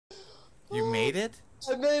You made it?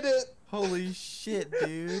 I made it. Holy shit,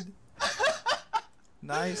 dude.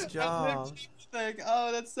 Nice job.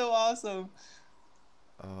 Oh, that's so awesome.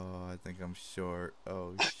 Oh, I think I'm short.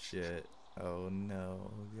 Oh shit. Oh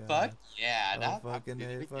no. God. Fuck yeah. Oh fucking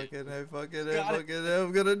A, fucking A, fucking A, Got it. fucking A.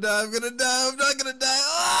 I'm gonna die. I'm gonna die. I'm not gonna die.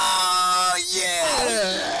 Oh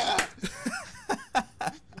yeah.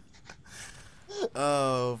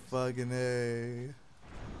 Oh fucking A.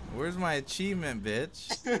 Where's my achievement,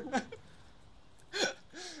 bitch?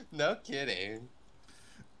 No kidding.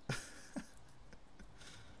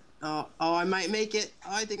 Oh, I might make it.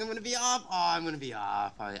 Oh, I think I'm gonna be off. Oh, I'm gonna be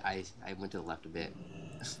off. I went to the left a bit.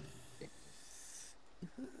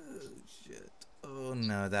 Oh shit. Oh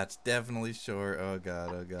no, that's definitely short. Oh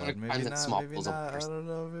god, oh god. Maybe find that not, small maybe puzzle not. I first. don't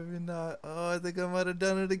know, maybe not. Oh, I think I might have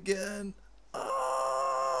done it again.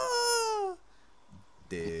 Oh!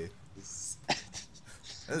 Dude.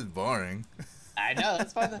 That's boring. I know.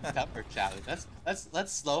 Let's find the tougher challenge.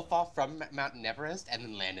 Let's slow fall from Mount Everest and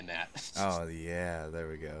then land in that. Oh yeah, there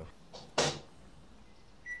we go.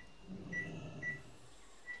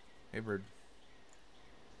 Hey bird.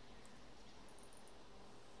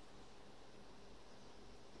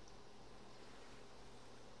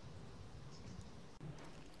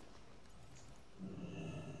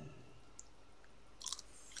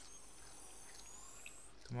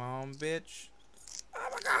 Come on, bitch. Oh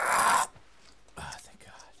my god! Oh, thank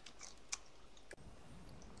god.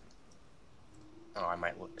 Oh, I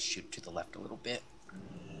might shoot to the left a little bit.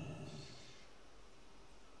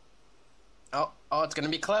 Oh, it's gonna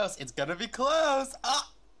be close. It's gonna be close. Oh.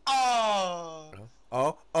 Oh,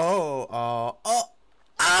 oh, oh, oh,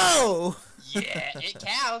 oh! Yeah, it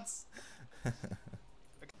counts.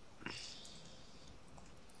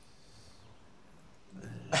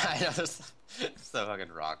 I know there's so fucking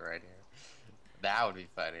rock right here. That would be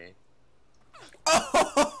funny.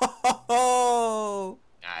 Oh!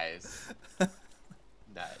 Nice.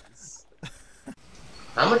 Nice.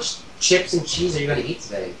 How much chips and cheese are you gonna eat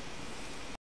today?